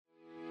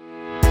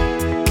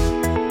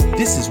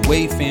This is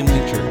Way Family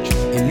Church,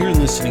 and you're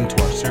listening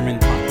to our sermon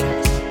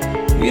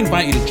podcast. We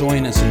invite you to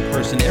join us in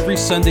person every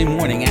Sunday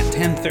morning at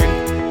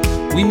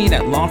 10:30. We meet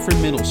at Lawford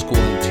Middle School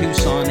in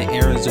Tucson,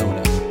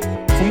 Arizona.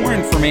 For more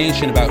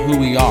information about who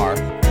we are,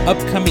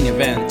 upcoming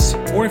events,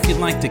 or if you'd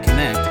like to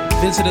connect,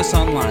 visit us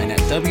online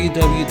at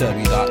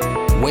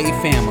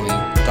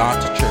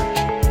www.wayfamily.church.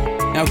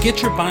 Now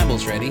get your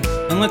Bibles ready,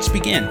 and let's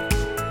begin.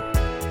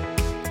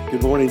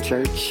 Good morning,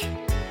 church.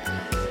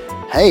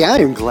 Hey, I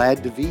am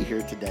glad to be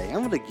here today.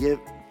 I'm going to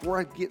before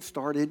I get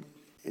started,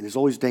 and it's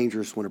always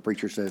dangerous when a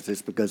preacher says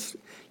this because,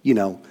 you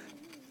kind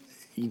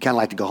of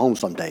like to go home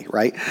someday,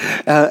 right?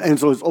 And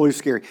so it's always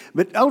scary.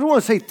 But I would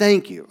want to say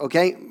thank you,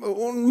 okay?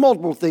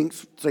 Multiple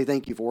things to say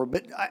thank you for.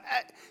 But,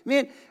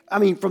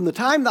 from the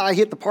time that I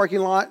hit the parking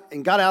lot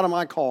and got out of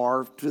my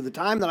car to the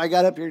time that I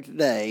got up here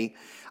today,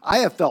 I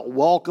have felt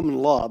welcome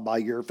and loved by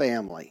your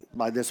family,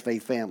 by this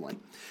faith family.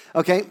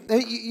 Okay,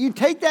 you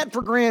take that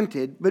for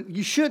granted, but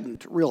you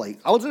shouldn't, really.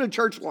 I was in a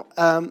church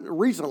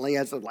recently,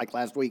 as of like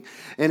last week,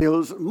 and it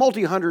was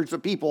multi-hundreds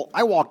of people.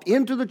 I walked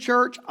into the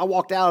church, I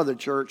walked out of the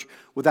church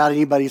without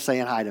anybody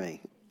saying hi to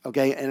me.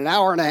 Okay, in an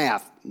hour and a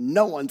half,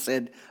 no one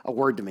said a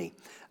word to me,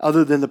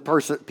 other than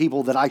the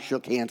people that I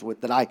shook hands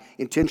with, that I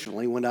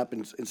intentionally went up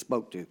and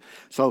spoke to.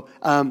 So,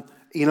 I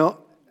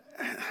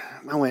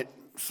went,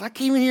 so I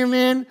came in here,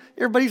 man.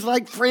 Everybody's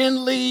like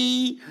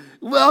friendly,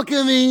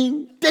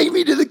 welcoming, take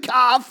me to the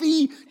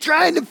coffee,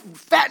 trying to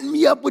fatten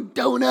me up with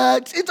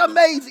donuts. It's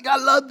amazing. I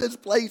love this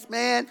place,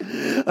 man.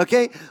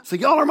 Okay, so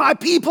y'all are my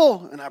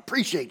people, and I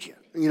appreciate you.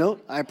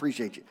 I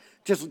appreciate you.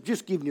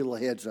 Just giving you a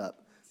little heads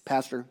up.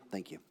 Pastor,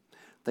 thank you.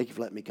 Thank you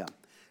for letting me come.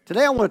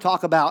 Today I want to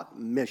talk about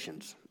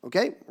missions,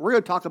 okay? We're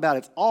going to talk about,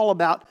 it's all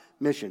about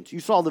missions.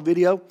 You saw the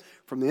video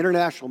from the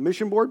International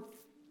Mission Board,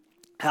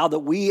 how that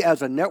we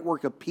as a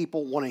network of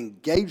people want to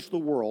engage the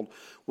world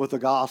with the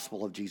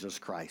gospel of Jesus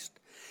Christ.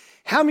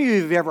 How many of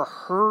you have ever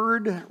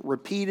heard,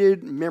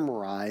 repeated,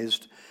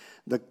 memorized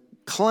the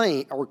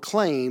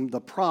claim the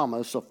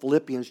promise of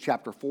Philippians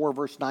chapter 4,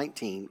 verse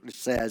 19,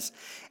 which says,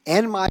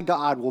 "And my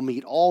God will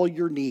meet all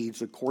your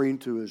needs according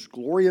to his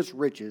glorious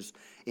riches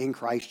in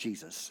Christ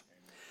Jesus."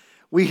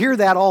 We hear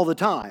that all the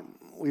time.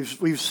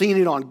 We've seen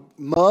it on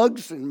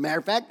mugs, and matter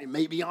of fact, it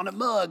may be on a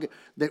mug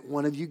that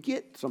one of you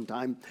get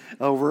sometime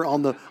over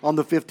on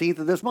the 15th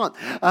of this month.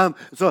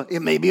 So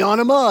it may be on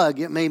a mug.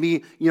 It may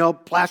be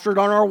plastered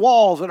on our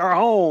walls at our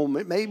home.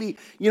 It may be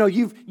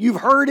you've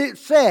heard it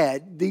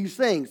said, these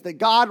things, that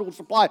God will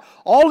supply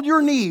all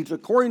your needs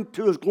according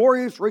to his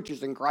glorious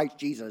riches in Christ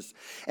Jesus.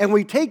 And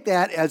we take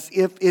that as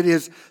if it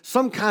is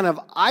some kind of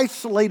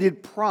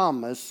isolated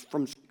promise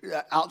from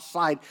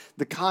outside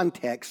the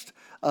context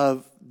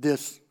of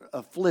this.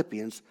 Of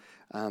Philippians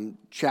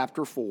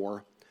chapter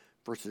 4,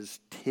 verses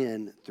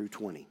 10 through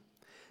 20.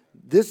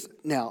 This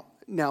now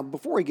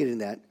before we get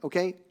into that,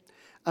 okay,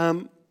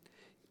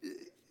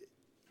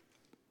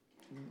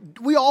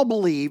 we all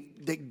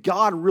believe that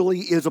God really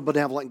is a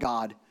benevolent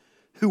God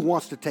who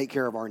wants to take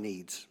care of our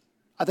needs.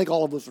 I think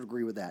all of us would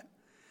agree with that.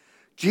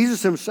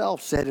 Jesus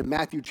himself said in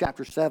Matthew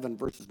chapter 7,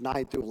 verses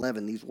 9 through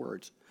 11, these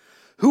words,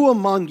 "Who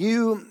among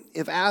you,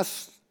 if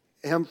asked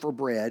him for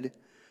bread,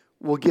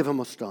 will give him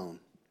a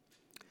stone?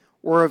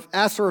 Or if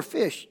asked for a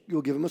fish,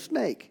 you'll give him a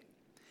snake.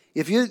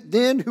 If you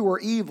then, who are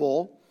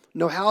evil,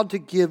 know how to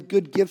give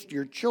good gifts to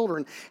your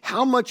children,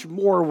 how much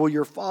more will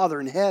your Father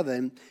in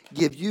heaven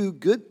give you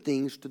good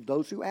things to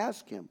those who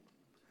ask him?"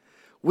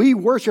 We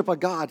worship a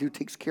God who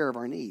takes care of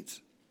our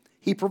needs.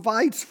 He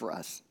provides for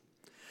us.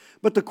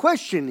 But the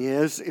question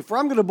is, if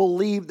I'm going to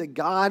believe that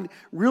God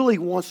really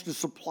wants to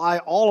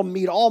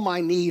meet all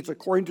my needs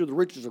according to the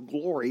riches of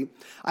glory,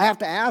 I have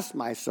to ask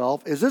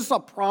myself, is this a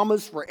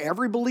promise for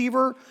every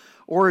believer?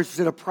 Or is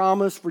it a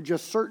promise for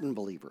just certain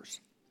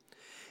believers?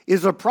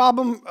 Is it a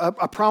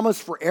promise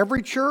for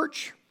every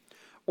church?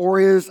 Or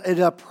is it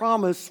a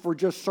promise for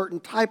just certain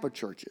type of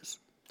churches?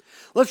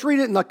 Let's read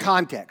it in the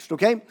context,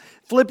 okay?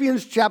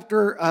 Philippians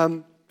chapter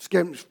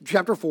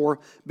 4,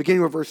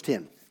 beginning with verse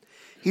 10.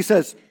 He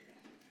says,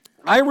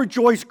 "I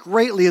rejoice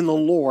greatly in the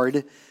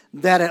Lord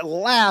that at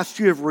last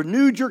you have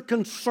renewed your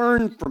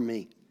concern for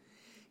me.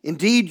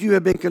 Indeed, you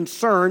have been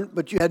concerned,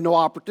 but you had no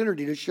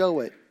opportunity to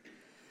show it.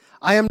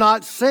 I am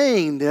not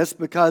saying this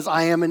because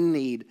I am in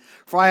need,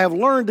 for I have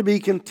learned to be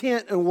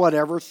content in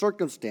whatever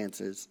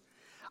circumstances.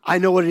 I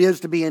know what it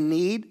is to be in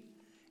need,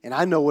 and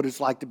I know what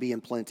it's like to be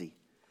in plenty.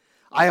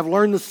 I have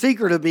learned the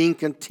secret of being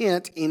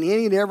content in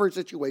any and every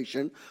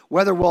situation,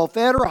 whether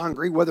well-fed or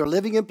hungry, whether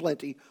living in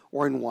plenty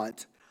or in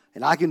want.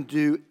 And I can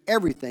do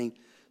everything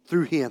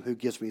through him who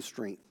gives me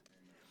strength.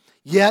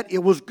 Yet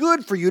it was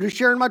good for you to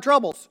share in my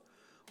troubles.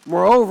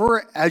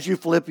 Moreover, as you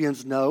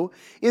Philippians know,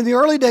 in the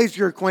early days of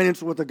your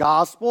acquaintance with the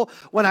gospel,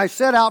 when I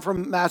set out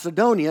from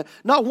Macedonia,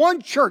 not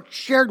one church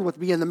shared with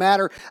me in the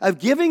matter of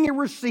giving and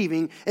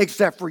receiving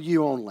except for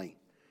you only.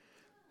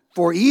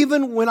 For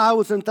even when I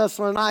was in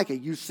Thessalonica,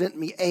 you sent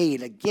me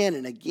aid again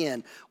and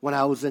again when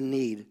I was in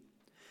need.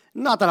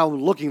 Not that I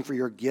was looking for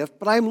your gift,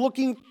 but I am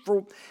looking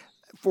for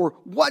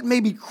what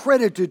may be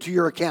credited to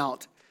your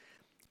account.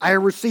 I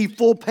have received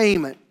full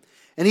payment,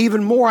 And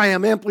even more I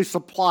am amply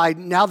supplied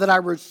now that I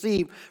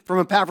receive from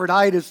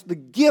Epaphroditus the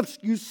gifts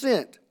you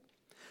sent.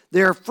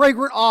 They are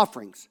fragrant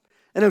offerings,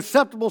 an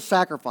acceptable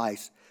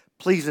sacrifice,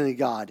 pleasing to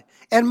God.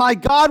 And my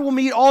God will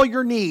meet all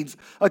your needs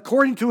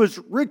according to his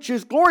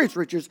riches, glorious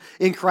riches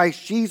in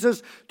Christ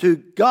Jesus. To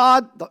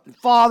God the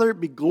Father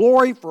be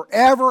glory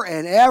forever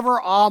and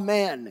ever.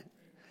 Amen.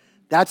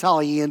 That's how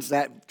he ends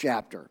that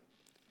chapter.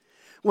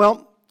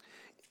 Well,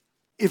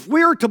 if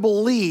we are to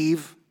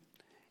believe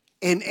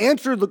and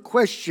answer the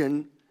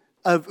question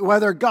of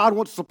whether God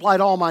wants to supply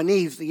all my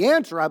needs, the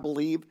answer, I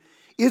believe,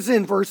 is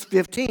in verse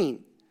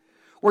 15,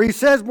 where he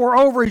says,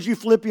 moreover, as you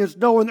Philippians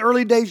know, in the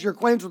early days your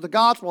claims with the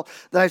gospel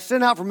that I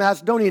sent out from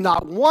Macedonia,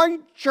 not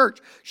one church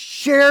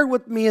shared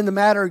with me in the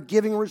matter of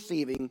giving and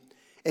receiving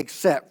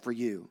except for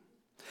you.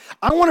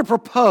 I want to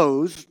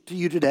propose to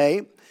you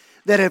today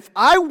that if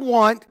I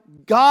want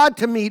God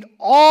to meet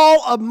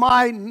all of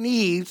my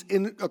needs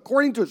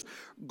according to his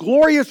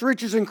glorious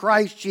riches in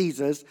Christ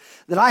Jesus,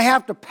 that I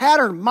have to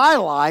pattern my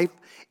life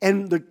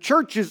and the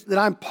churches that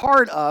I'm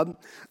part of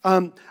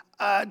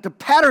to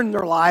pattern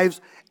their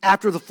lives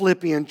after the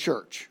Philippian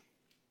church.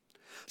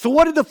 So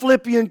what did the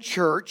Philippian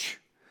church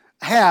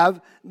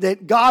have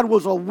that God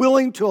was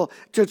willing to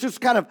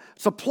just kind of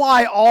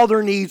supply all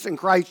their needs in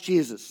Christ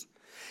Jesus?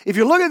 If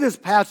you look at this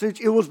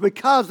passage, it was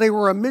because they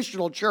were a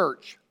missional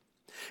church.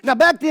 Now,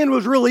 back then it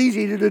was real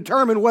easy to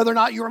determine whether or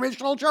not you were a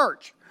missional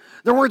church.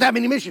 There weren't that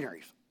many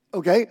missionaries,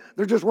 okay?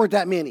 There just weren't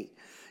that many.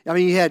 I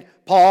mean, you had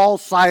Paul,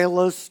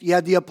 Silas, you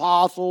had the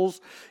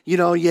apostles, you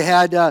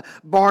had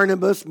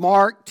Barnabas,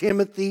 Mark,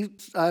 Timothy.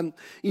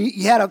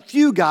 You had a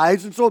few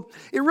guys, and so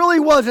it really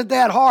wasn't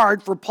that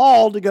hard for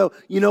Paul to go,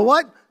 you know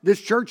what?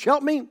 This church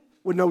helped me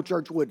when no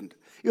church wouldn't.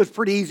 It was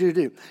pretty easy to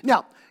do.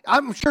 Now,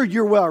 I'm sure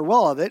you're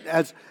well of it.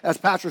 As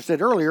Pastor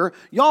said earlier,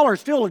 y'all are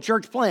still a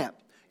church plant.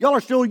 Y'all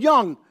are still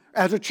young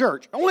as a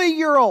church. Only a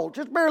year old,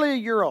 just barely a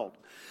year old.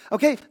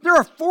 Okay, there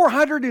are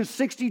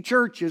 460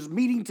 churches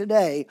meeting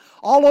today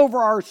all over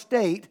our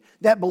state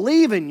that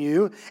believe in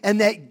you and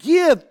that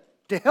give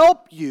to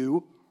help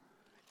you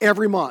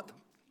every month.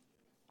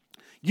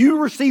 You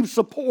receive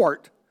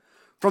support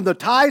from the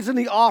tithes and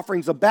the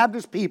offerings of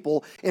Baptist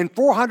people in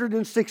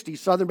 460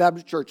 Southern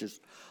Baptist churches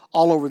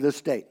all over this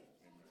state.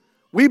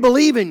 We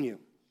believe in you.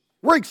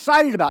 We're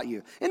excited about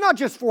you. And not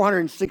just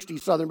 460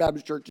 Southern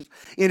Baptist churches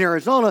in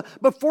Arizona,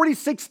 but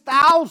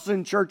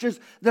 46,000 churches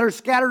that are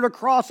scattered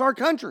across our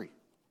country.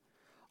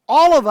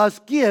 All of us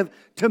give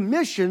to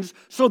missions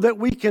so that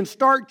we can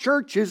start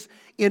churches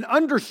in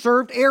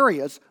underserved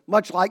areas,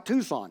 much like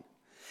Tucson.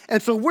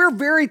 And so we're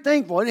very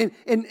thankful, and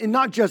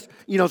not just,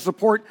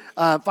 support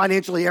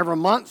financially every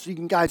month so you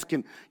guys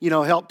can,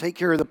 help take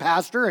care of the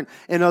pastor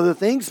and other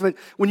things. But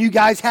when you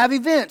guys have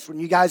events, when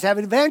you guys have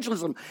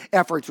evangelism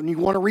efforts, when you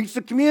want to reach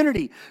the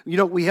community,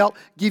 we help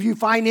give you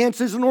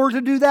finances in order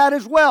to do that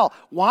as well.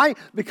 Why?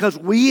 Because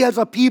we as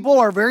a people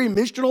are very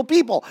missional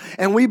people,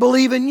 and we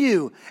believe in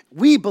you.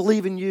 We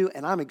believe in you,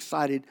 and I'm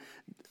excited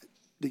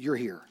that you're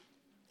here.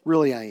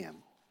 Really, I am.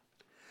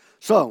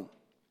 So,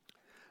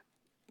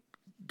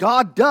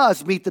 God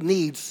does meet the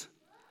needs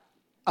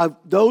of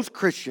those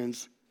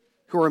Christians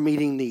who are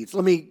meeting needs.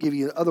 Let me give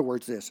you, in other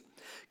words, this.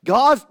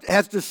 God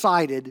has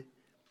decided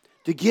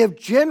to give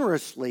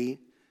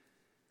generously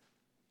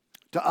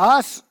to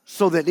us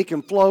so that it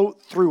can flow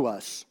through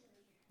us.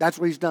 That's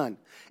what he's done.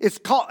 It's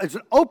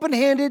an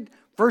open-handed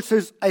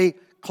versus a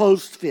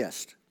closed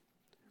fist,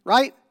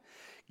 right?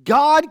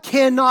 God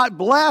cannot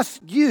bless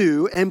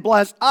you and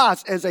bless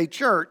us as a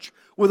church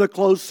with a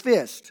closed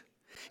fist.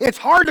 It's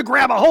hard to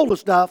grab a hold of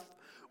stuff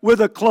with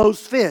a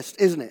closed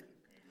fist, isn't it?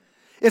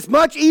 It's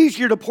much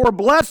easier to pour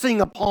blessing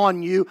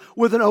upon you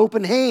with an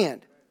open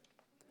hand.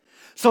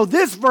 So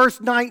this verse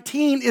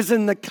 19 is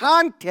in the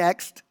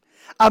context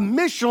of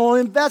missional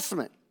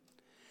investment.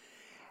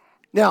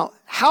 Now,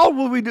 how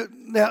will we do?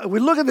 Now, we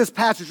look at this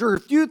passage, there are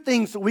a few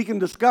things that we can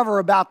discover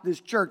about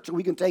this church that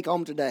we can take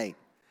home today.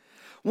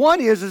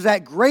 One is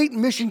that great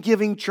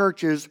mission-giving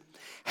churches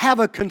have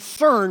a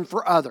concern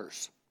for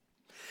others.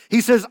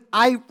 He says,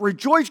 I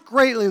rejoice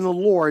greatly in the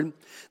Lord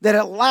that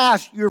at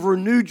last you have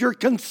renewed your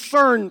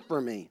concern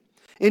for me.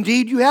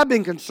 Indeed, you have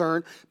been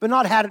concerned, but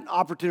not had an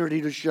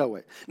opportunity to show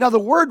it. Now, the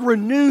word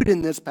renewed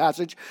in this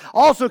passage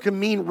also can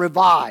mean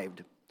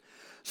revived.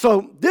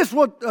 So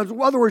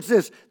in other words,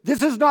 this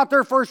is not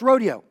their first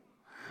rodeo.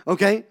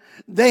 Okay?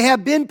 They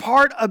have been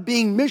part of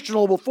being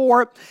missional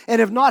before and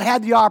have not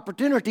had the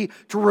opportunity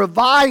to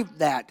revive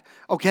that.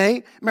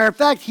 Okay? Matter of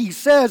fact, he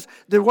says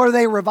that what are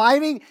they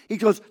reviving? He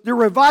goes, they're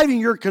reviving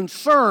your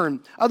concern.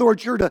 In other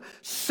words, you're to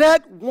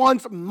set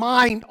one's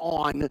mind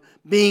on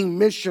being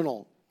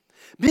missional.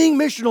 Being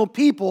missional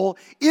people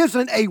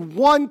isn't a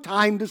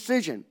one-time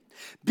decision.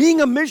 Being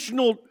a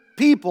missional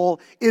people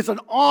is an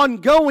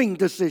ongoing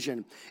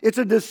decision. It's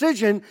a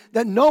decision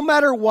that no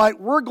matter what,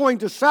 we're going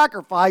to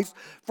sacrifice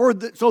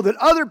so that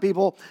other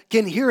people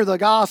can hear the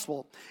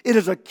gospel. It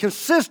is a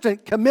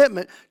consistent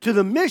commitment to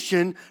the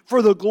mission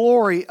for the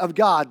glory of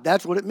God.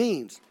 That's what it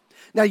means.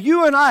 Now,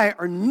 you and I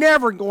are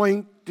never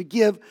going to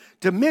give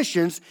to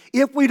missions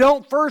if we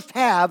don't first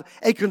have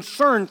a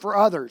concern for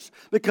others,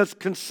 because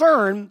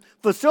concern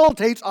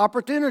facilitates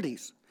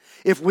opportunities.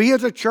 If we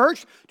as a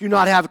church do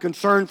not have a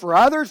concern for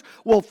others,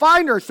 we'll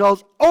find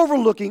ourselves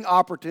overlooking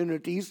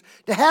opportunities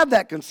to have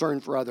that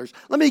concern for others.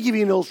 Let me give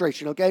you an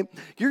illustration, okay?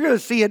 You're going to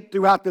see it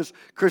throughout this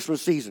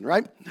Christmas season,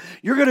 right?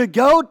 You're going to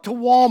go to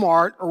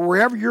Walmart or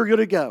wherever you're going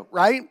to go,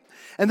 right?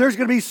 And there's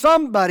going to be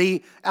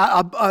somebody,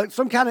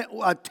 some kind of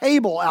a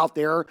table out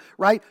there,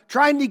 right,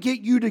 trying to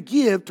get you to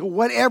give to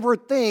whatever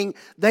thing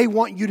they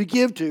want you to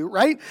give to,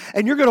 right?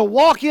 And you're going to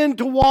walk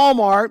into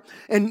Walmart,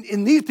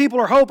 and these people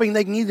are hoping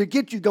they can either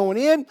get you going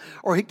in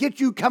or get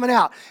you coming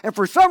out. And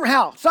for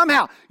somehow,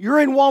 you're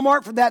in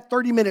Walmart for that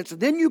 30 minutes, and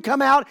then you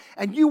come out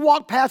and you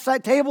walk past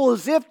that table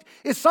as if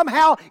it's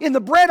somehow in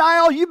the bread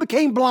aisle you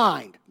became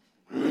blind,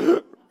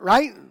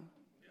 right?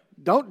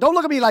 Don't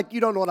look at me like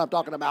you don't know what I'm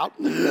talking about,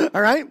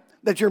 all right?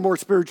 That you're more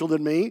spiritual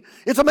than me.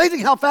 It's amazing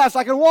how fast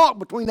I can walk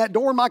between that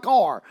door and my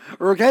car,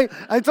 okay?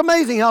 It's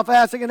amazing how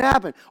fast it can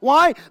happen.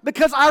 Why?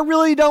 Because I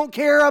really don't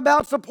care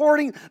about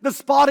supporting the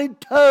spotted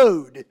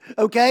toad,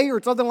 okay?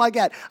 Or something like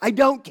that. I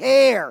don't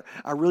care.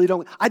 I really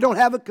don't. I don't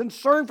have a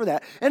concern for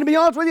that. And to be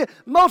honest with you,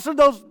 most of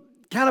those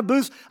kind of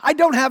booths, I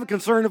don't have a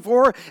concern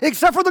for,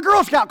 except for the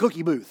Girl Scout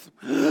cookie booth.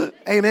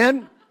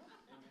 Amen?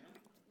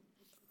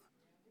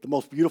 The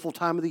most beautiful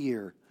time of the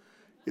year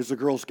is the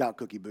Girl Scout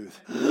cookie booth.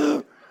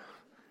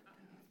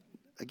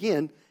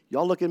 Again,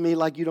 y'all look at me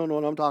like you don't know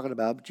what I'm talking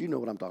about, but you know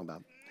what I'm talking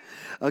about.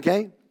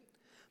 Okay?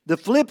 The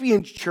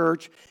Philippians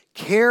church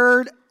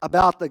cared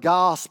about the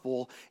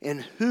gospel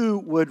and who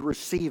would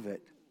receive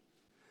it,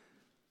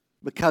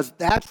 because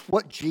that's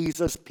what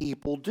Jesus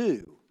people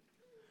do.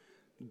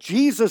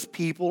 Jesus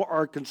people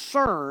are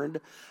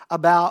concerned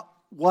about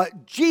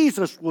what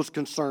Jesus was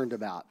concerned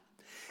about.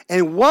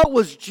 And what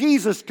was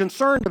Jesus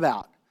concerned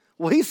about?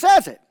 Well, he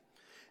says it.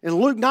 In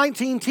Luke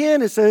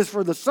 19:10, it says,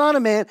 "For the Son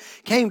of Man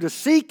came to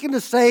seek and to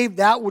save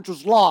that which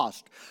was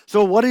lost."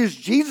 So what is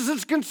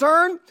Jesus'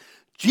 concern?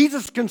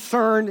 Jesus'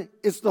 concern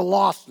is the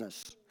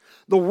lostness.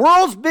 The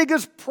world's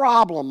biggest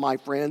problem, my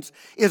friends,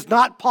 is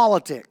not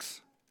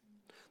politics.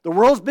 The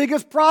world's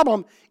biggest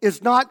problem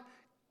is not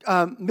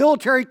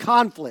military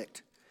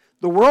conflict.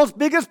 The world's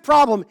biggest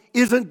problem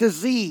isn't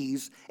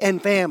disease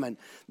and famine.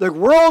 The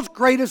world's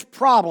greatest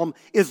problem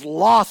is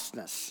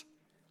lostness.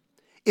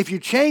 If you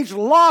change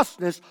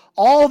lostness,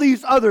 all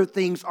these other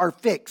things are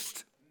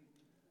fixed.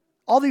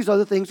 All these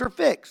other things are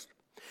fixed.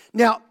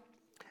 Now,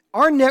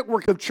 our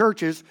network of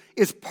churches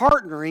is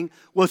partnering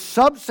with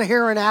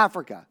Sub-Saharan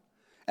Africa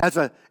as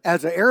an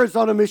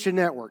Arizona Mission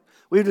Network.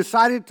 We've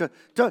decided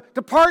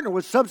to partner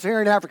with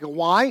Sub-Saharan Africa.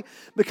 Why?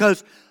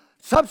 Because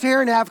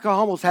Sub-Saharan Africa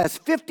almost has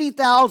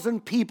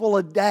 50,000 people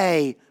a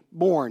day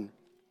born.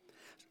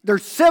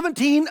 There's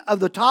 17 of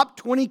the top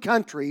 20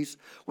 countries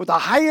with the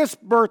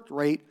highest birth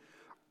rate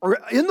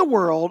in the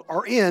world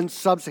are in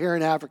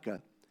Sub-Saharan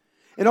Africa.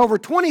 And over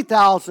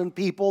 20,000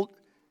 people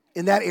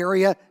in that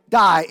area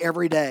die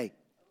every day.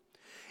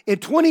 In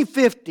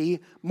 2050,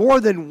 more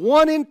than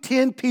 1 in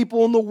 10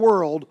 people in the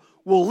world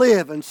will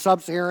live in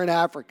Sub-Saharan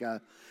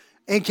Africa.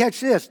 And catch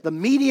this, the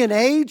median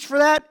age for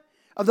that,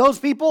 of those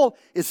people,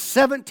 is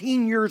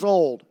 17 years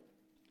old.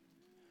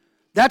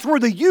 That's where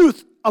the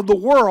youth of the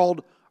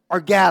world are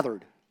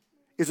gathered,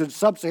 is in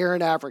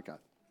Sub-Saharan Africa.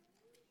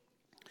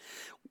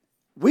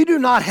 We do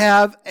not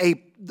have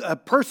a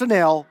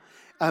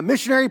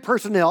missionary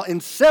personnel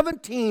in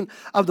 17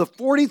 of the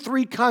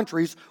 43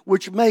 countries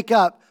which make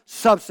up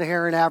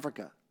Sub-Saharan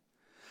Africa.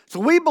 So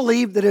we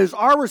believe that it is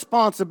our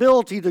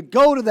responsibility to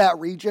go to that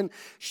region,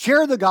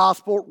 share the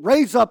gospel,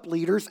 raise up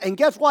leaders, and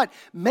guess what?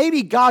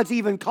 Maybe God's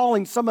even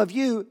calling some of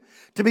you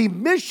to be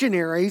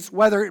missionaries,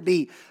 whether it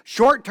be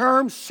short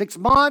term, 6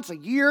 months, a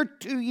year,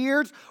 2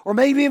 years, or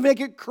maybe even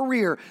make it a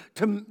career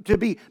to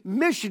be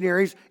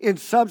missionaries in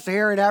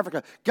Sub-Saharan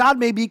Africa. God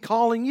may be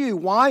calling you.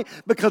 Why?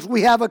 Because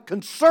we have a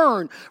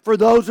concern for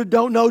those who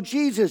don't know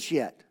Jesus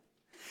yet.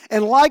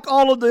 And like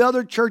all of the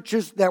other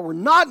churches that were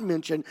not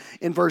mentioned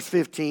in verse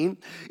 15,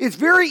 it's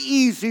very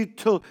easy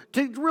to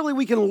really,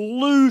 we can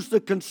lose the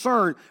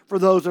concern for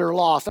those that are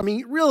lost. I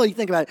mean, really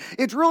think about it.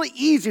 It's really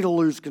easy to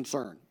lose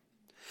concern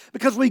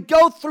because we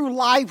go through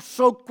life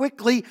so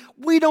quickly,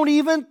 we don't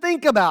even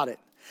think about it.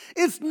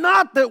 It's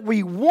not that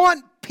we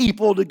want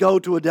people to go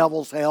to a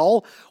devil's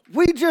hell.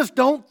 We just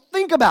don't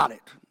think about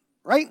it,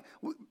 right?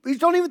 We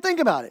just don't even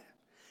think about it.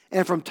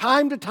 And from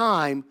time to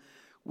time,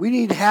 we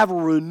need to have a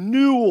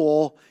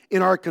renewal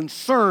in our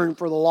concern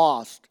for the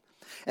lost.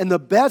 And the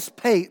best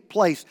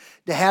place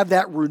to have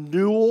that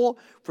renewal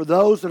for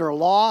those that are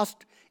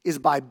lost is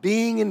by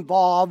being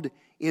involved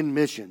in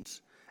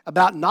missions.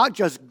 About not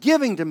just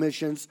giving to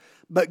missions,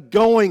 but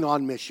going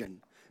on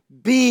mission,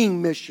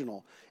 being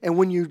missional. And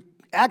when you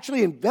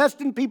actually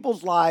invest in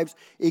people's lives,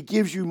 it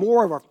gives you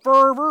more of a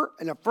fervor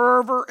and a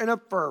fervor and a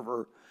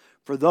fervor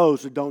for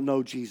those who don't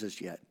know Jesus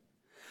yet.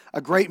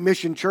 A great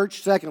mission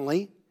church,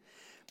 secondly,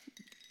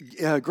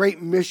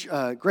 great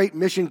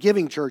mission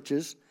giving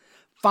churches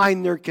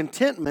find their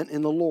contentment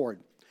in the Lord.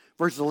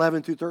 Verses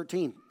 11 through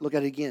 13. Look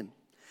at it again.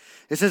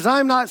 It says,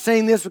 I'm not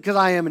saying this because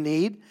I am in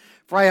need,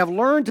 for I have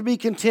learned to be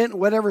content in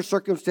whatever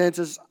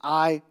circumstances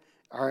I'm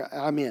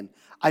in.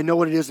 I know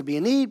what it is to be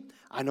in need.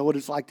 I know what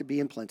it's like to be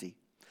in plenty.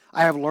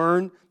 I have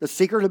learned the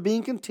secret of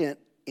being content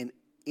in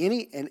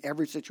any and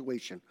every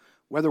situation,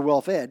 whether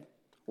well-fed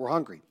or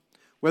hungry,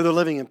 whether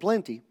living in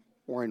plenty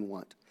or in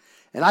want.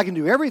 And I can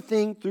do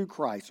everything through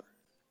Christ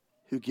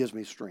who gives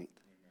me strength.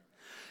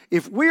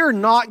 If we're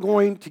not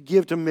going to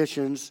give to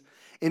missions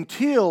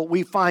until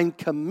we find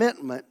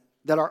commitment,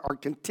 that our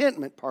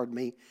contentment,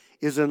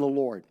 is in the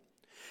Lord.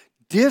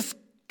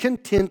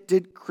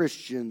 Discontented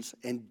Christians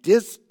and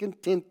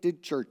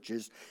discontented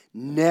churches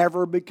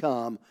never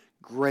become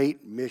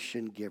great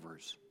mission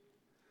givers.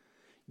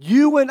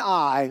 You and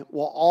I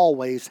will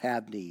always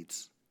have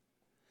needs.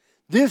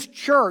 This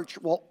church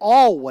will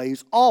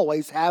always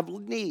have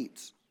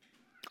needs.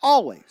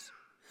 Always.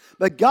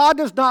 But God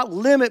does not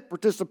limit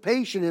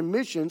participation in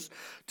missions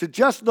to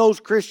just those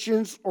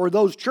Christians or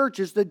those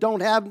churches that don't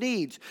have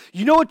needs.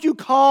 You know what you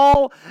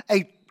call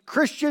a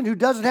Christian who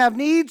doesn't have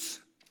needs?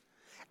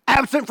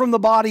 Absent from the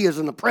body is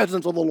in the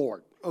presence of the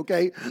Lord.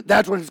 Okay?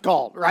 That's what it's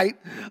called, right?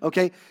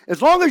 Okay?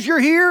 As long as you're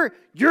here,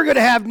 you're going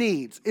to have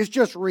needs. It's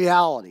just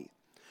reality.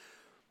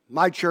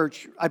 My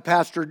church, I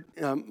pastored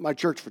my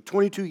church for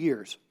 22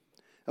 years.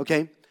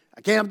 Okay?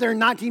 I came up there in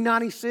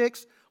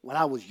 1996 when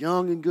I was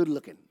young and good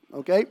looking.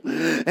 Okay?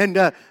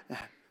 And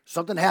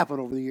something happened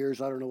over the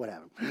years. I don't know what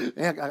happened.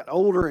 I got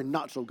older and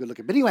not so good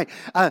looking. But anyway,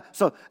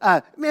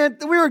 man,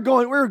 we were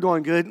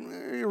going good,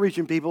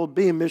 reaching people,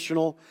 being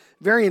missional,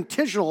 very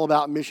intentional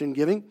about mission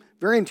giving,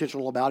 very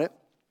intentional about it.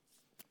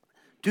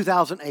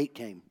 2008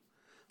 came.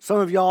 Some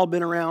of y'all have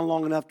been around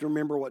long enough to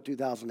remember what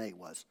 2008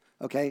 was.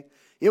 Okay?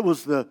 It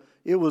was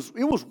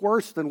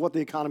worse than what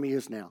the economy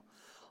is now.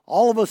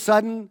 All of a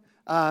sudden,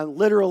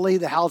 literally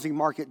the housing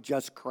market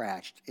just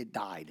crashed. It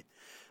died.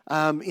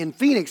 In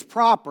Phoenix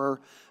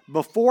proper,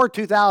 before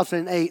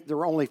 2008, there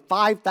were only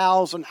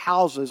 5,000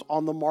 houses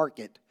on the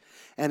market.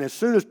 And as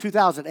soon as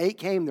 2008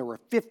 came, there were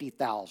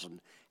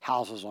 50,000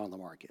 houses on the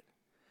market.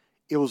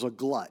 It was a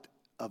glut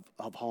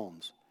of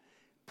homes.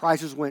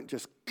 Prices went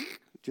just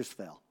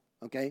fell,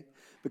 okay?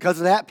 Because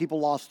of that, people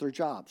lost their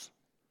jobs.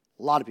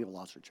 A lot of people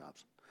lost their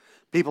jobs.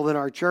 People in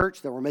our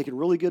church that were making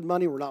really good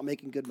money were not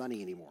making good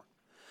money anymore.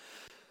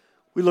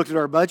 We looked at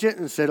our budget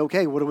and said,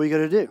 okay, what are we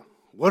going to do?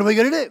 What are we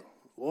going to do?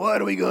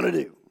 What are we going to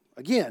do?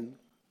 Again,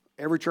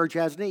 every church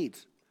has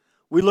needs.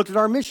 We looked at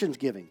our missions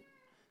giving.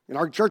 And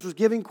our church was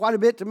giving quite a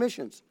bit to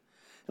missions.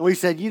 And we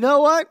said, you know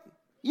what?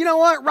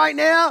 Right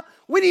now,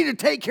 we need to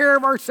take care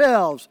of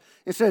ourselves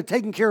instead of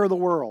taking care of the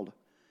world.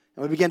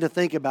 And we began to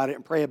think about it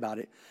and pray about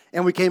it.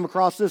 And we came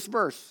across this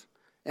verse.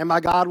 And my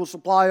God will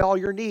supply all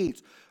your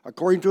needs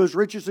according to his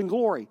riches and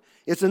glory.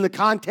 It's in the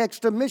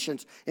context of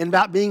missions and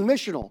about being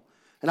missional.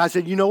 And I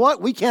said, you know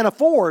what? We can't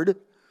afford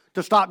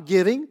to stop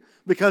giving.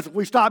 Because if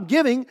we stop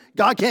giving,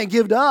 God can't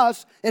give to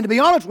us. And to be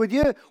honest with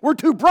you, we're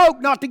too broke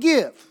not to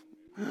give.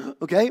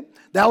 Okay?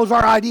 That was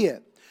our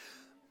idea.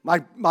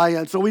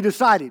 So we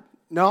decided,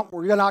 no,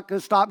 we're not going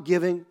to stop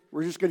giving.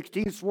 We're just going to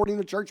continue supporting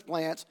the church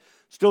plants,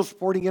 still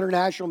supporting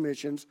international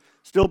missions,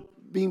 still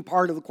being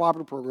part of the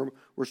cooperative program.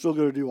 We're still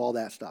going to do all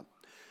that stuff.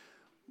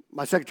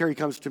 My secretary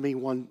comes to me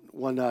one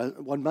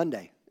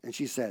Monday, and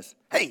she says,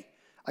 hey,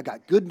 I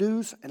got good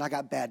news and I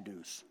got bad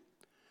news.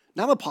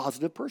 Now I'm a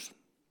positive person.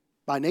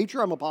 By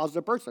nature, I'm a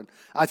positive person.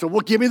 I said,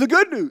 well, give me the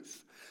good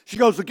news. She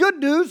goes, the good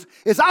news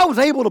is I was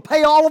able to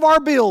pay all of our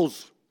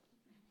bills.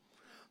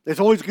 It's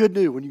always good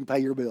news when you can pay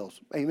your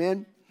bills.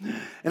 Amen?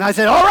 And I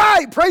said, all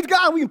right, praise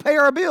God, we can pay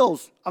our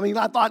bills. I mean,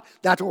 I thought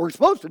that's what we're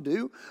supposed to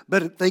do,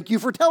 but thank you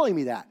for telling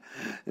me that.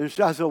 And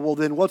I said, well,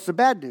 then what's the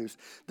bad news?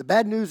 The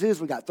bad news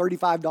is we got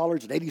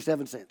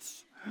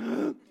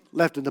 $35.87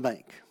 left in the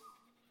bank.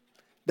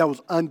 That was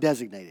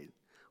undesignated.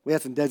 We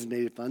had some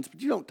designated funds,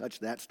 but you don't touch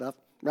that stuff,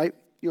 right?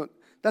 You don't.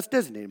 That's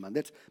designated money.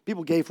 That's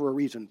people gave for a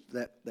reason,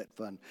 that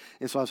fund.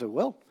 And so I said,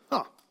 well,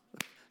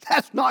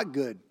 that's not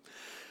good.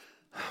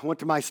 I went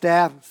to my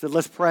staff, said,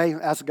 let's pray,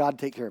 ask God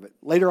to take care of it.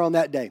 Later on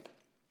that day,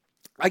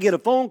 I get a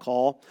phone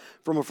call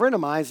from a friend of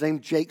mine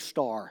named Jake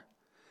Starr.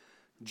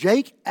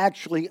 Jake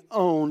actually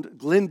owned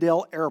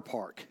Glendale Air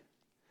Park.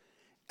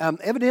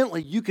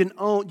 Evidently, you can't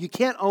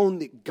own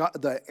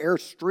the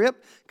airstrip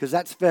because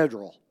that's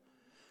federal.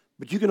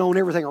 But you can own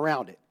everything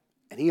around it.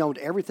 And he owned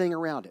everything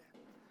around it.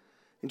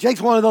 And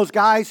Jake's one of those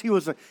guys, he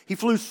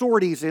flew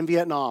sorties in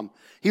Vietnam.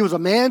 He was a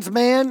man's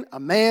man, a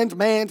man's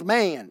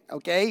man,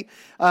 okay?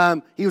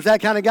 He was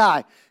that kind of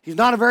guy. He's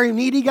not a very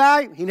needy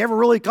guy. He never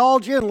really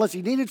called you unless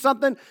he needed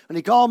something. When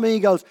he called me, he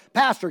goes,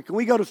 Pastor, can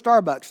we go to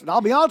Starbucks? And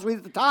I'll be honest with you,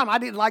 at the time, I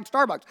didn't like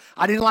Starbucks.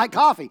 I didn't like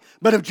coffee.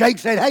 But if Jake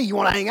said, hey, you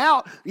want to hang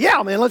out?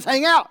 Yeah, man, let's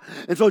hang out.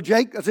 And so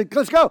Jake, I said,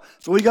 let's go.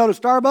 So we go to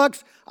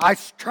Starbucks. I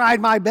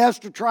tried my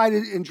best to try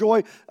to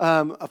enjoy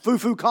a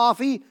foo-foo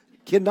coffee.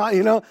 Kid not,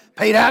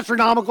 paid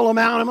astronomical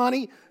amount of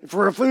money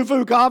for a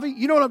foo-foo coffee.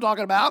 You know what I'm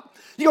talking about.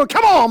 You go,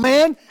 come on,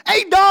 man.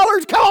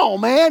 $8, come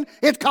on, man.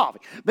 It's coffee.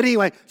 But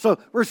anyway, so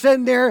we're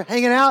sitting there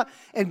hanging out,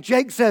 and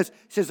Jake says,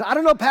 I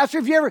don't know, Pastor,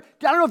 I don't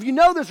know if you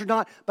know this or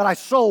not, but I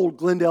sold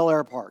Glendale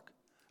Air Park.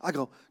 I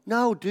go,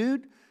 no,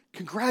 dude,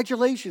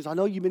 congratulations. I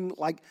know you've been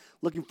like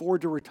looking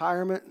forward to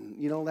retirement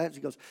and that.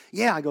 He goes,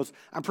 yeah. I goes,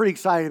 I'm pretty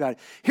excited about it.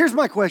 Here's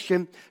my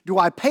question. Do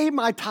I pay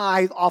my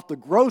tithe off the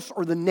gross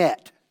or the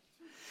net?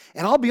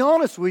 And I'll be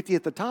honest with you,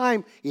 at the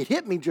time, it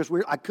hit me just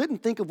weird. I couldn't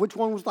think of which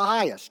one was the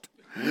highest.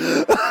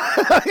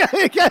 I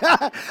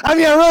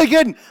really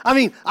couldn't.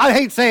 I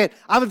hate saying it.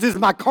 This is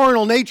my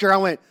carnal nature. I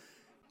went,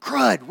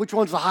 crud, which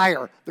one's the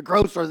higher, the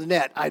gross or the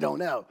net? I don't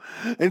know.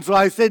 And so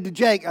I said to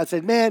Jake, I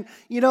said, man,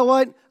 you know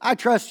what? I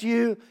trust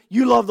you.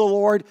 You love the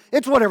Lord.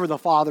 It's whatever the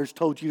Father's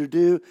told you to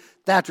do.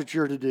 That's what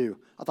you're to do.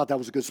 I thought that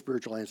was a good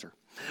spiritual answer,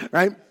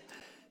 right?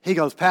 He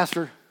goes,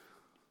 Pastor,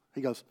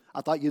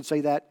 I thought you'd say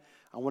that.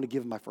 I want to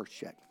give him my first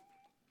check.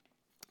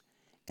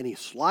 And he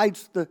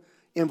slides the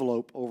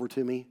envelope over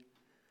to me,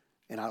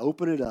 and I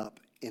open it up.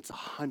 It's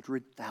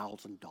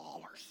 $100,000.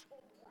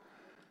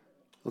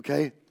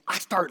 Okay? I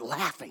start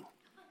laughing.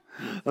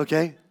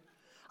 Okay?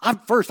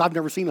 I've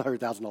never seen a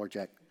 $100,000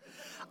 check.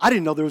 I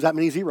didn't know there was that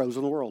many zeros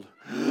in the world.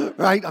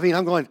 Right?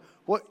 I'm going,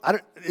 what?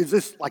 Is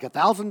this like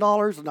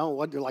 $1,000? No,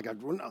 what?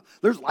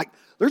 There's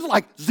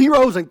like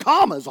zeros and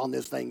commas on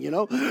this thing,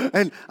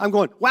 And I'm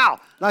going, wow.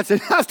 And I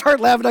start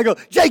laughing. I go,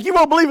 Jake, you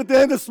won't believe it.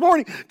 Then this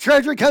morning,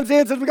 Treasury comes in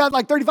and says we got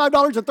like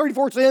 $35.34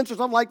 or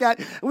something like that.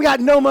 We got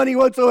no money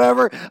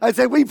whatsoever. I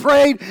said we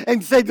prayed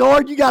and said,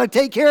 Lord, you got to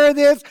take care of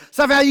this.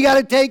 Somehow you got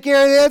to take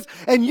care of this,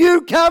 and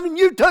you come and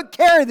you took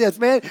care of this,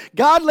 man.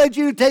 God led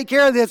you to take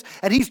care of this,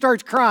 and he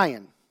starts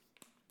crying.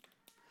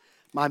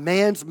 My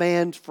man's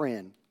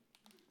friend.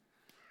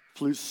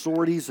 Flew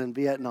sorties in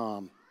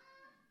Vietnam.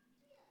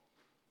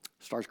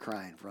 Starts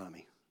crying in front of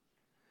me.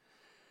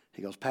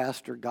 He goes,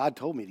 Pastor, God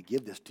told me to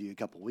give this to you a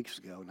couple of weeks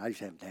ago, and I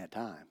just haven't had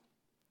time.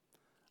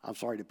 I'm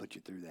sorry to put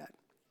you through that.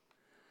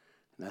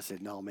 And I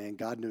said, no, man,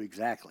 God knew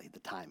exactly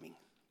the timing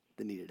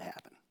that needed to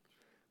happen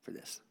for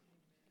this.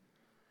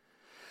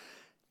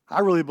 I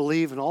really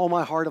believe in all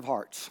my heart of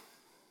hearts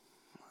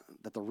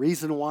that the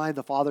reason why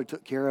the Father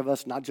took care of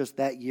us, not just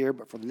that year,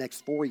 but for the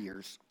next 4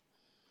 years.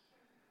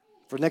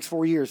 For the next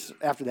 4 years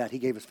after that, he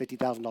gave us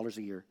 $50,000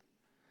 a year.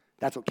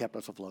 That's what kept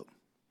us afloat.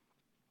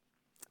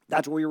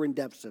 That's what we were in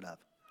deficit of.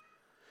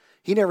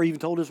 He never even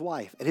told his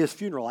wife. At his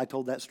funeral, I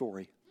told that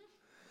story.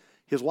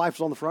 His wife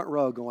was on the front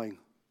row going,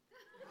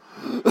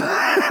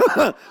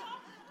 I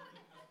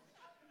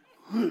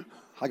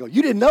go,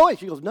 you didn't know it?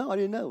 She goes, no, I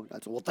didn't know. I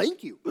said, well,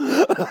 thank you.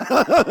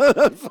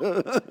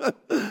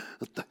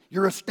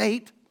 Your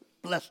estate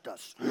blessed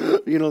us.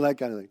 That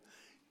kind of thing.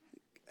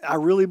 I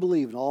really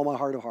believe in all my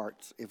heart of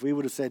hearts, if we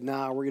would have said,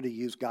 nah, we're going to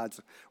use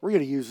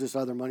this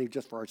other money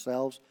just for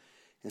ourselves,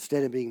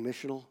 instead of being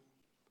missional,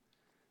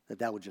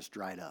 that would just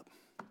dried up.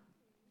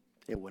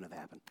 It wouldn't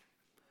have happened.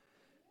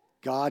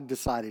 God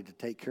decided to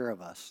take care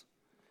of us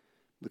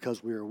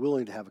because we were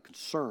willing to have a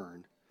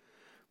concern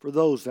for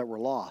those that were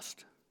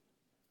lost,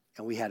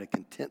 and we had a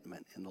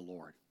contentment in the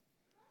Lord.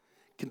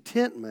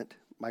 Contentment,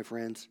 my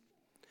friends,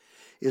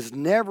 is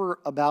never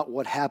about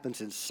what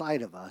happens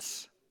inside of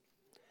us.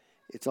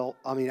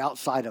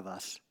 Outside of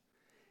us.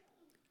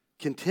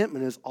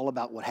 Contentment is all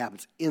about what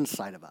happens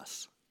inside of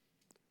us.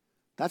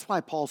 That's why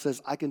Paul says,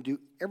 I can do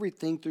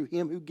everything through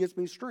him who gives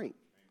me strength.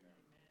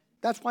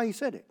 That's why he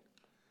said it.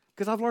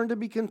 Because I've learned to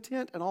be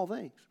content in all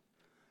things.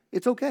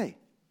 It's okay.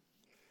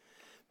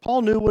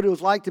 Paul knew what it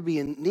was like to be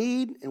in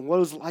need and what it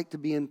was like to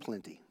be in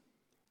plenty.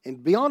 And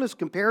to be honest,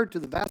 compared to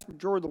the vast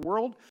majority of the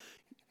world,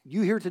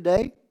 you here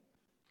today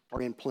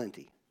are in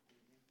plenty.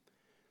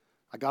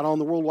 I got on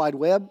the World Wide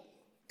Web,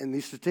 and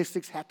these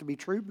statistics have to be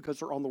true because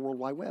they're on the World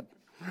Wide Web.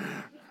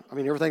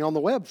 Everything on the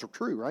web is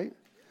true, right?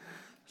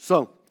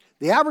 So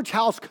the average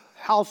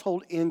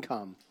household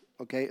income,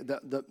 okay,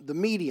 the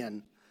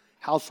median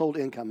household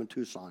income in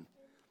Tucson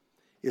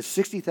is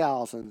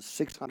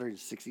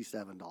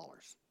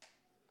 $60,667.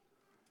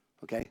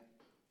 Okay?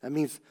 That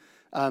means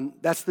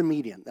that's the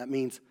median. That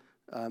means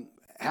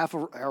half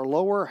are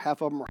lower,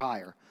 half of them are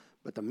higher.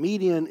 But the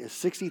median is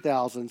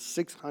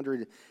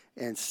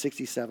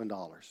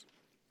 $60,667.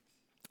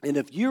 And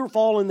if you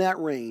fall in that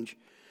range,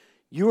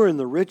 you are in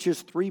the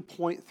richest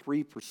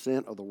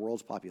 3.3% of the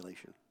world's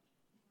population.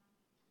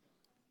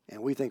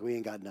 And we think we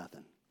ain't got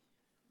nothing.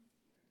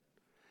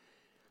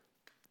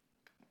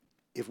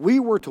 If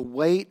we were to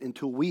wait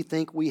until we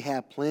think we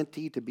have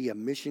plenty to be a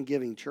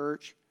mission-giving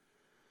church,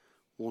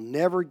 we'll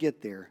never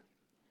get there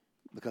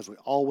because we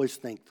always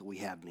think that we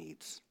have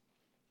needs.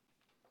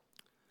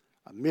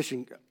 A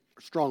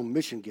strong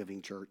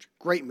mission-giving church,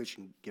 great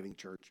mission-giving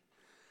church,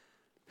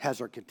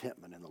 has our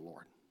contentment in the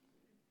Lord.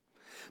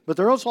 But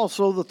there's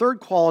also the third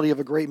quality of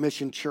a great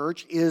mission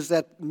church is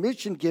that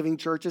mission-giving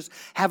churches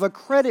have a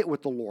credit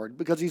with the Lord,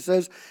 because he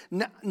says,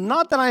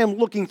 not that I am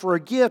looking for a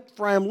gift,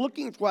 for I am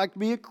looking for to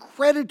be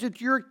accredited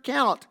to your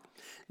account.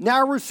 Now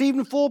I receive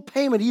in full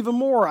payment even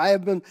more. I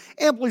have been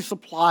amply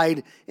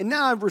supplied, and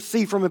now I've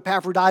received from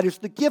Epaphroditus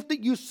the gift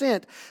that you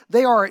sent.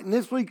 They are, and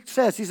this week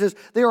says, he says,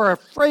 they are a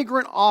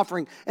fragrant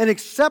offering, an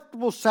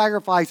acceptable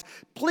sacrifice,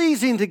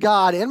 pleasing to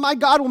God, and my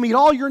God will meet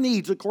all your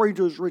needs according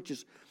to his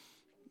riches,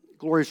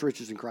 glorious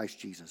riches in Christ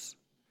Jesus.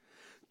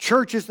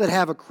 Churches that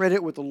have a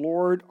credit with the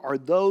Lord are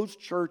those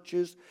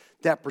churches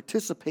that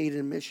participate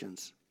in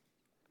missions.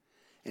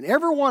 And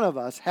every one of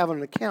us have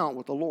an account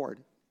with the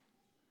Lord.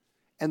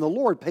 And the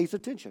Lord pays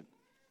attention.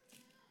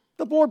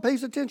 The Lord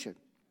pays attention.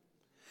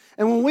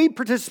 And when we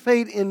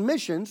participate in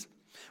missions,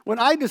 when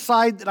I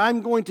decide that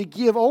I'm going to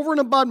give over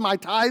and above my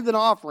tithe and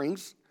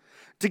offerings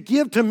to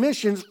give to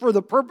missions for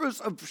the purpose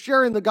of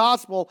sharing the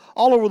gospel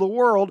all over the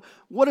world,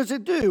 what does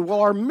it do? Well,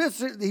 our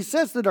mission, he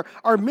says that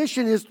our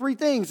mission is three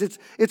things.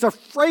 It's a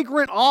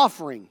fragrant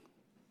offering.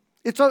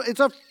 It's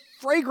a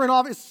fragrant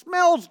offering. It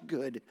smells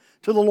good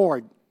to the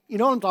Lord. You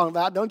know what I'm talking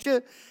about, don't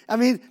you? I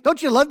mean,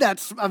 don't you love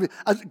that? I mean,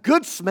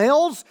 good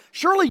smells?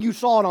 Surely you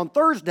saw it on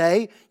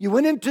Thursday. You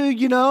went into,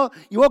 you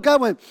woke up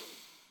and went,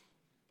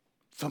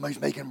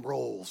 somebody's making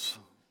rolls,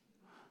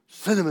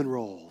 cinnamon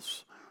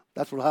rolls.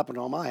 That's what happened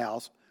on my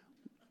house.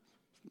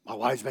 My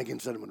wife's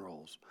making cinnamon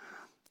rolls.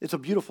 It's a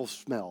beautiful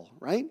smell,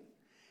 right?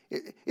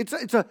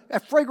 It's a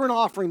fragrant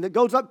offering that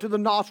goes up to the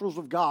nostrils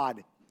of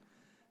God.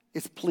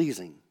 It's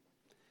pleasing.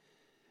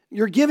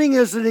 Your giving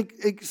is an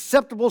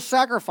acceptable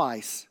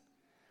sacrifice.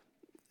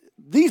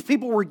 These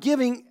people were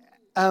giving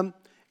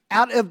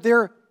out of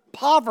their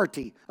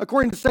poverty.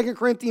 According to 2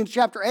 Corinthians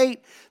chapter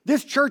 8,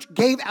 this church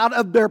gave out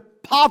of their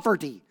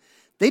poverty.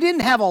 They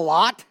didn't have a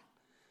lot.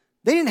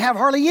 They didn't have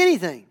hardly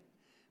anything.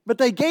 But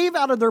they gave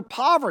out of their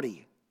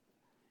poverty.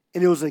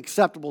 And it was an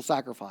acceptable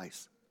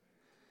sacrifice.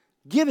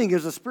 Giving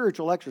is a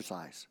spiritual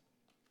exercise.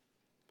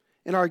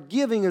 And our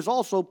giving is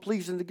also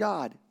pleasing to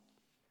God.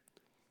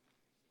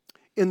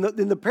 In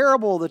the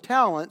parable of the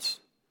talents,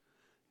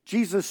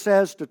 Jesus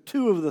says to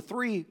two of the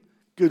three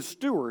good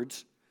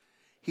stewards,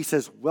 he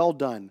says, well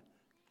done,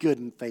 good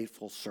and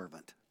faithful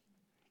servant.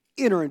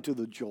 Enter into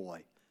the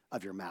joy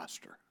of your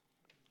master.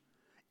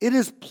 It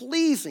is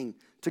pleasing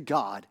to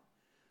God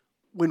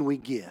when we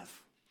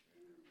give,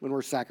 when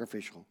we're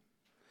sacrificial.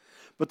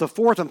 But the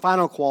fourth and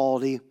final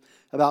quality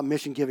about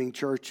mission-giving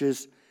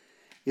churches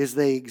is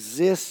they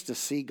exist to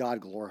see God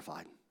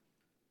glorified.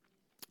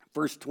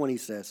 Verse 20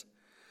 says,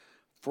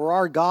 for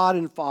our God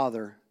and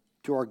Father,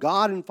 to our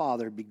God and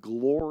Father be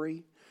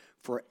glory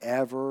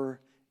forever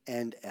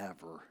and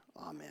ever.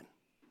 Amen.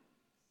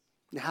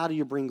 Now, how do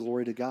you bring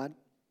glory to God?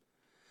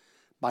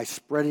 By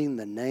spreading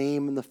the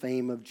name and the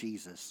fame of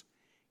Jesus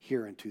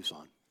here in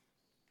Tucson,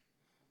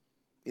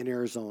 in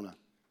Arizona,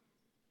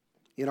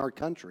 in our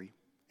country,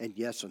 and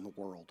yes, in the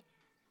world.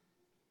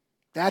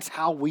 That's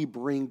how we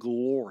bring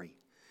glory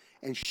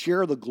and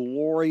share the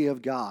glory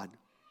of God.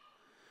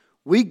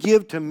 We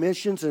give to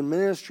missions and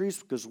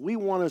ministries because we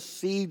want to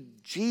see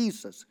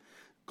Jesus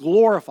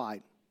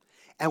glorified.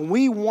 And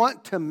we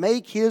want to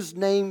make his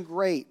name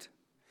great.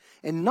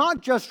 And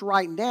not just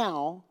right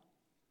now,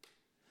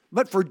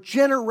 but for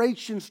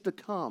generations to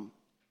come.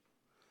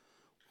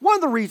 One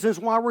of the reasons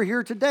why we're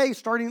here today,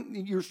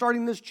 you're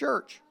starting this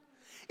church,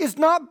 is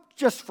not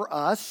just for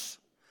us.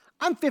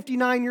 I'm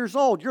 59 years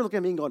old. You're looking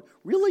at me and going,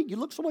 really? You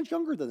look so much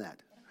younger than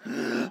that.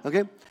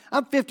 Okay?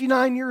 I'm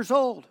 59 years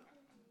old.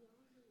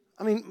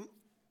 I mean,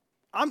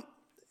 I'm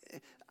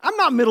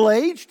not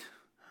middle-aged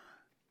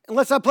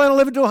unless I plan on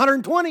living to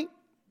 120.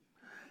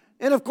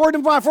 And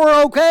according to my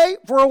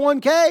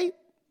 401k,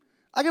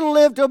 I can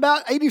live to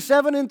about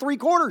 87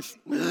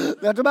 3/4.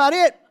 That's about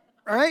it,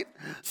 all right?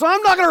 So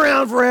I'm not going to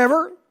around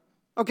forever,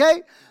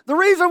 okay? The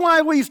reason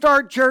why we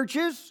start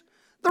churches,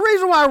 the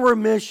reason why we're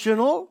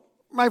missional,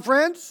 my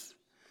friends,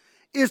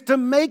 is to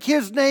make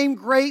his name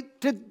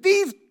great to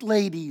these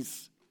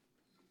ladies'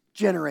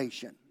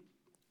 generation,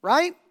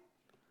 right?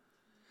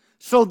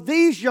 So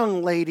these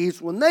young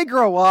ladies, when they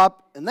grow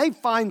up and they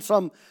find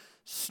some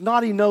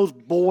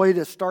snotty-nosed boy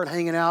to start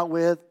hanging out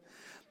with,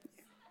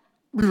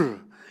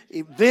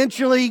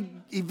 eventually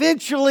they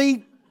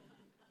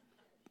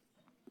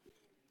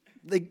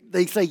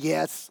say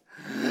yes,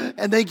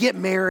 and they get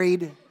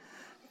married,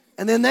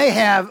 and then they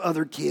have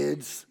other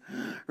kids,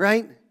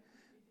 right?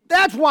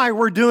 That's why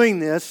we're doing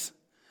this,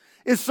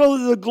 is so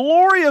that the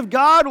glory of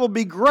God will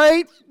be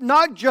great,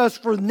 not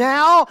just for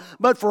now,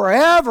 but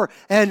forever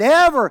and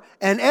ever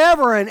and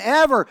ever and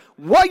ever.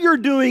 What you're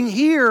doing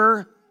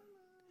here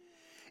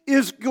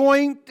is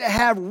going to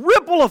have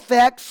ripple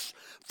effects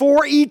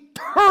for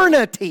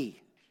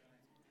eternity.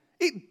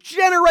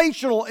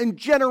 Generational and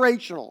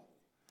generational.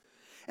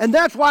 And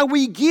that's why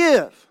we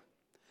give.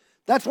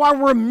 That's why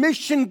we're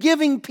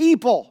mission-giving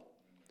people.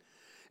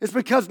 It's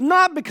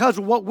not because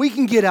of what we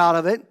can get out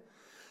of it,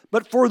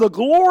 but for the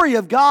glory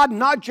of God,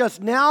 not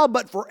just now,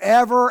 but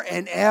forever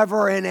and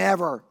ever and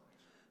ever.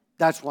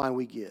 That's why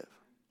we give.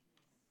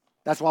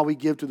 That's why we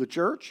give to the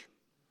church.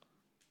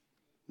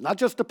 Not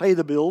just to pay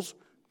the bills,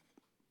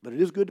 but it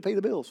is good to pay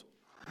the bills.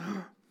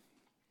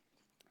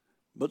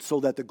 But so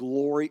that the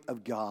glory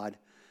of God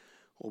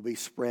will be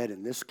spread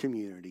in this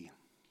community,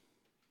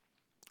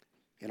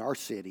 in our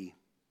city,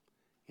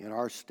 in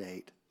our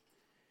state,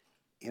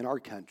 in our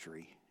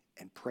country,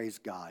 and praise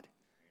God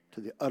to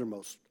the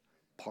uttermost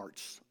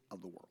parts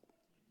of the world.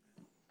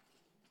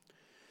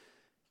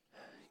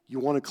 You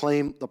want to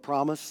claim the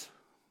promise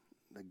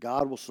that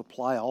God will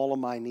supply all of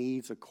my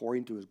needs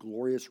according to his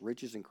glorious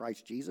riches in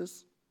Christ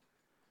Jesus?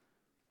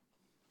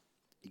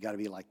 You got to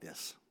be like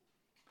this.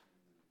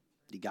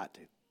 You got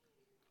to.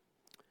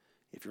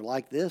 If you're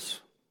like this,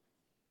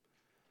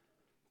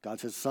 God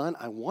says, son,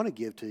 I want to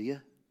give to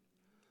you.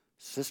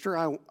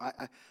 Sister,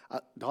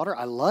 daughter,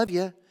 I love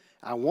you.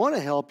 I want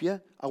to help you.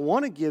 I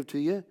want to give to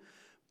you.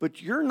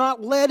 But you're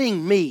not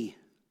letting me.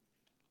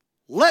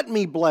 Let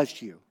me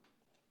bless you.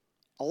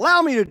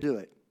 Allow me to do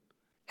it.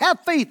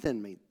 Have faith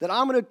in me that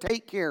I'm going to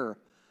take care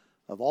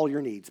of all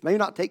your needs. May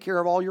not take care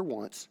of all your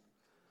wants.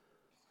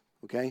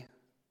 Okay?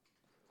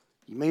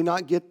 You may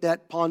not get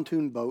that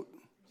pontoon boat.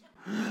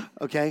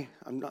 Okay?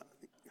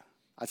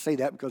 I say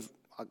that because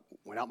I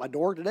went out my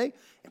door today,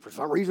 and for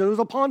some reason there was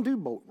a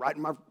pontoon boat right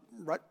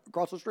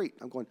across the street.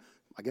 I'm going,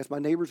 I guess my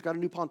neighbor's got a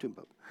new pontoon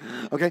boat.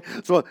 Okay?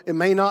 So it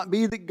may not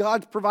be that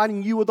God's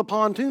providing you with a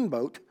pontoon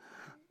boat,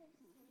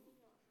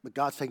 but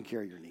God's taking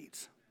care of your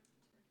needs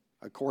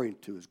according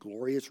to his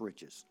glorious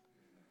riches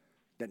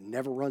that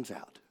never runs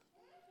out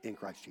in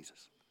Christ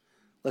Jesus.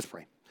 Let's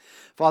pray.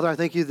 Father, I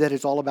thank you that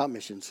it's all about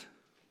missions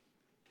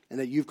and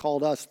that you've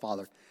called us,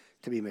 Father,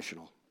 to be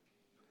missional.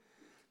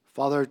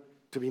 Father,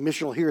 to be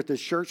missional here at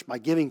this church by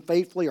giving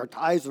faithfully our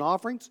tithes and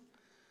offerings,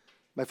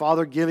 by,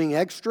 Father, giving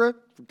extra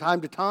from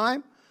time to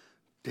time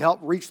to help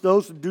reach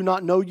those who do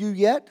not know you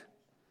yet.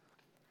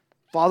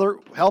 Father,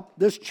 help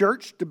this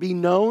church to be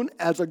known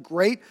as a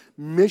great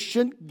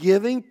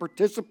mission-giving,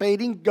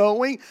 participating,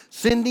 going,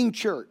 sending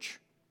church.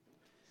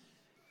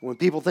 When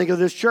people think of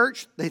this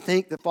church, they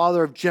think the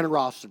Father of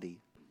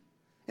generosity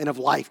and of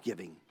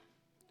life-giving.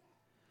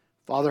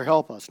 Father,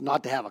 help us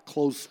not to have a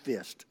closed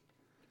fist,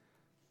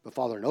 but,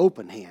 Father, an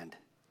open hand,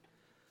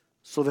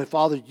 so that,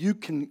 Father, you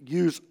can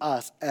use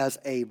us as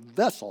a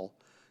vessel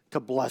to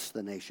bless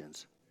the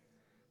nations.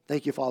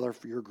 Thank you, Father,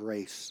 for your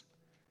grace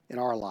in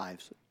our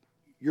lives,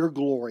 your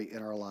glory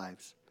in our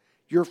lives,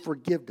 your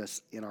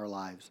forgiveness in our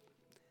lives.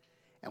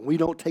 And we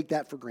don't take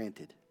that for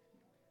granted.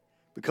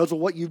 Because of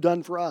what you've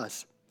done for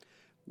us,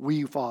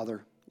 we,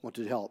 Father, want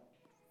to help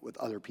with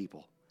other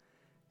people.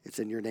 It's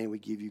in your name we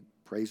give you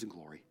praise and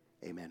glory.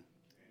 Amen.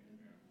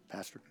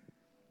 Pastor.